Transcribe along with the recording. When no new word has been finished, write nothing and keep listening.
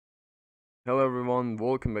Hello everyone,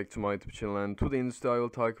 welcome back to my YouTube channel, and today in this video I will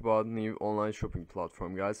talk about new online shopping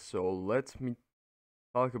platform, guys. So let me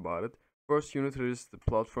talk about it. First, you need to register the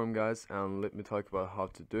platform, guys, and let me talk about how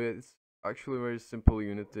to do it. It's actually very simple.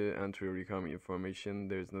 You need to enter your account information.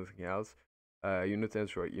 There's nothing else. You need to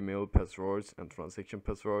enter your email, passwords, and transaction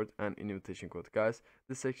password, and invitation code, guys.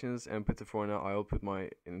 This section is empty for now. I'll put my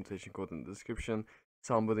invitation code in the description.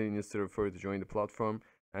 Somebody needs to refer to join the platform,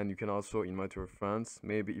 and you can also invite your friends.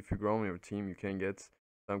 Maybe if you grow on your team, you can get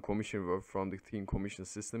some commission from the team commission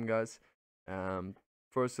system, guys.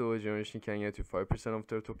 First level generation can get to 5% of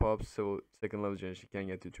their top ups, so second level generation can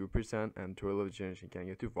get to 2%, and third level generation can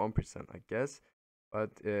get to 1%, I guess.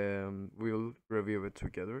 But we'll review it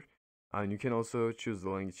together. And you can also choose the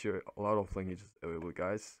language here. A lot of languages available,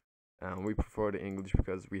 guys. And we prefer the English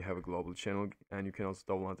because we have a global channel, and you can also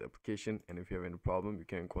download the application. And if you have any problem, you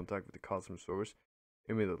can contact with the customer service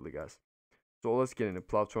immediately, guys. So let's get in the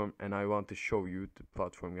platform, and I want to show you the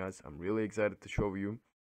platform, guys. I'm really excited to show you.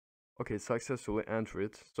 Okay, successfully enter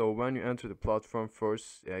it. So when you enter the platform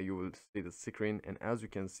first, you will see the screen, and as you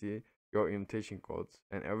can see, your invitation codes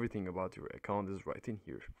and everything about your account is right in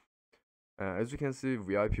here. As you can see,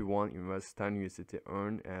 VIP1 invest 10 USDT,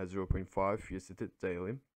 earn 0.5 USDT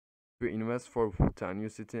daily. If you invest for 10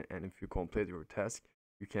 USDT and if you complete your task,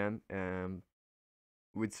 you can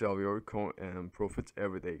withdraw your profit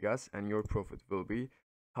every day, guys, and your profit will be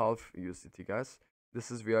half USDT, guys. This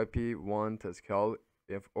is VIP1 task help.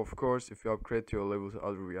 Of course, if you upgrade your level to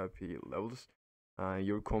other VIP levels,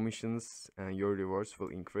 your commissions and your rewards will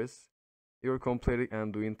increase. Your completing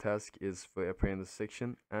and doing task is will appear in this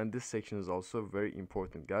section, and this section is also very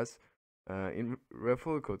important, guys. In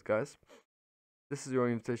referral code, guys, this is your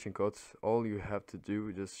invitation code. All you have to do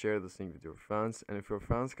is just share this link with your friends, and if your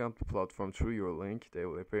friends come to the platform through your link, they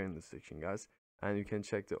will appear in this section, guys. And you can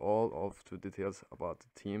check all of the details about the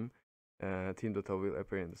team. Team data will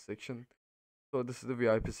appear in this section. So this is the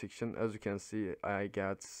VIP section. As you can see, I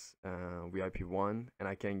get VIP1, and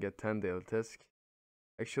I can get 10 daily tasks.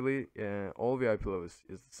 Actually, all VIP levels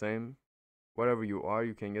is the same. Wherever you are,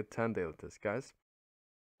 you can get 10 daily tasks, guys.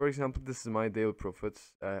 For example, this is my daily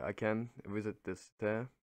profits. I can visit this tab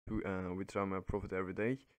to withdraw my profit every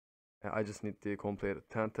day. I just need to complete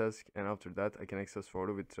 10 tasks, and after that, I can access for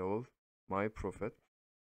the withdrawal my profit.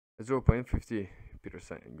 0.50%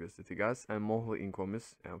 USDT, guys, and monthly income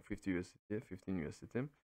is 50 USDT, 15 USDT.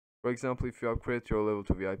 For example, if you upgrade your level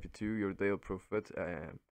to VIP2, your daily profit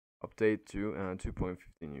update to 2.15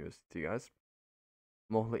 USDT, guys.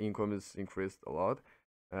 Monthly income is increased a lot.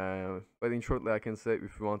 But in shortly, I can say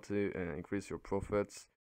if you want to increase your profits,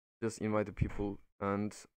 just invite the people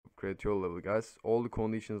and upgrade your level, guys. All the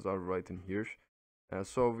conditions are right in here.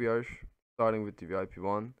 So we are starting with the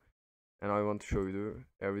VIP1, and I want to show you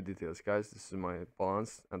every details, guys. This is my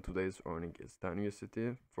balance, and today's earning is 10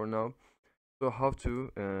 USDT for now. So how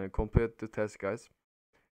to complete the test, guys?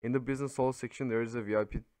 In the business all section, there is a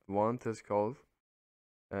VIP1 test call.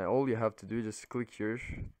 All you have to do is just click here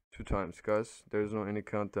 2 times, guys. There's no any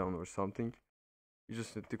countdown or something. You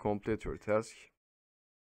just need to complete your task,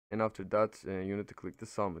 and after that you need to click the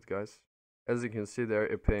submit, guys. As you can see there,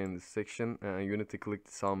 appear in this section, you need to click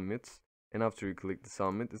the submit, and after you click the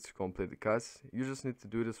submit, it's completed, guys. You just need to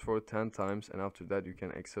do this for 10 times, and after that you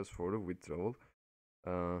can access for the withdrawal.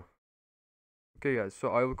 Okay, guys, so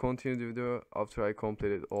I will continue the video after I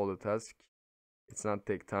completed all the tasks. It's not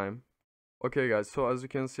take time. Okay, guys, so as you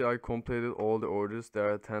can see, I completed all the orders.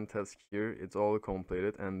 There are 10 tasks here. It's all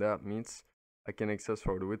completed, and that means I can access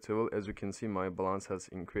for the withdrawal. As you can see, my balance has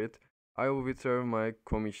increased. I will withdraw my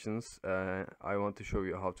commissions. I want to show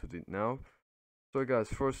you how to do it now. So guys,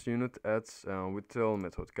 first you need to add withdrawal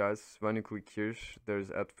method, guys. When you click here, there's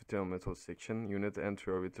add withdrawal method section. You need to enter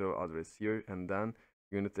your withdrawal address here, and then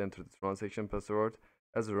you need to enter the transaction password.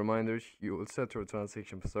 As a reminder, you will set your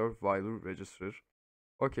transaction password while you register.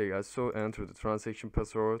 Okay, guys, so enter the transaction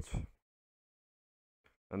password,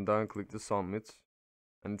 and then click the submit,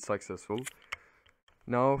 and it's successful.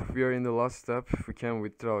 Now we are in the last step. We can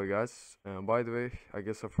withdraw, guys. By the way, I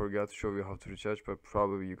guess I forgot to show you how to recharge, but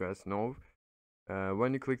probably you guys know.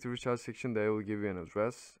 When you click the recharge section, they will give you an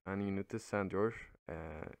address, and you need to send your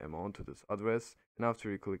amount to this address. And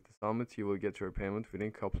after you click the submit, you will get your payment within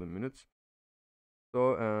a couple of minutes.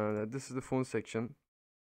 So this is the phone section.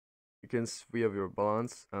 You can see have your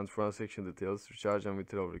balance and transaction details. Recharge and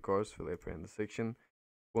withdrawal records will appear in the section.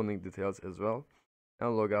 Funding details as well,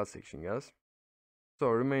 and logout section, guys. So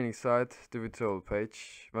remaining side, the withdrawal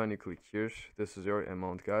page. When you click here, this is your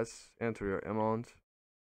amount, guys. Enter your amount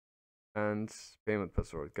and payment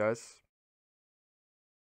password, guys.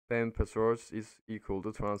 Payment password is equal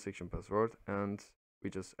to transaction password, and we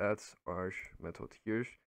just add our method here,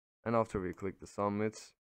 and after we click the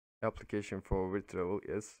submit, application for withdrawal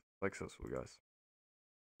is successful, guys.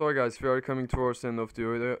 So guys, we are coming towards the end of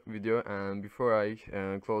the video, and before I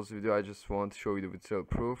close the video, I just want to show you the withdrawal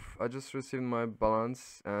proof. I just received my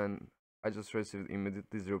balance, and I just received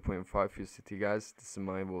immediately 0.5 USDT, guys. This is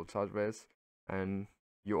my wallet address, and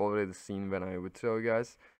you already seen when I withdraw,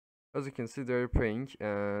 guys. As you can see, they're paying,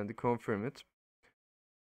 and to confirm it.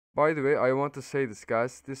 By the way, I want to say this,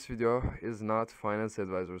 guys, this video is not finance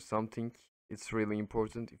advice or something. It's really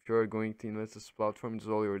important. If you are going to invest this platform, it's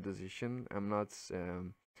all your decision. I'm not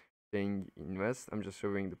saying invest, I'm just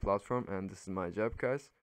reviewing the platform, and this is my job, guys.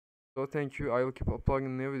 So thank you. I will keep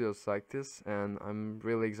uploading new videos like this, and I'm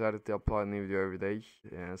really excited to upload new video every day.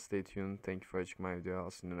 Stay tuned. Thank you for watching my video.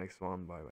 I'll see you in the next one. Bye bye.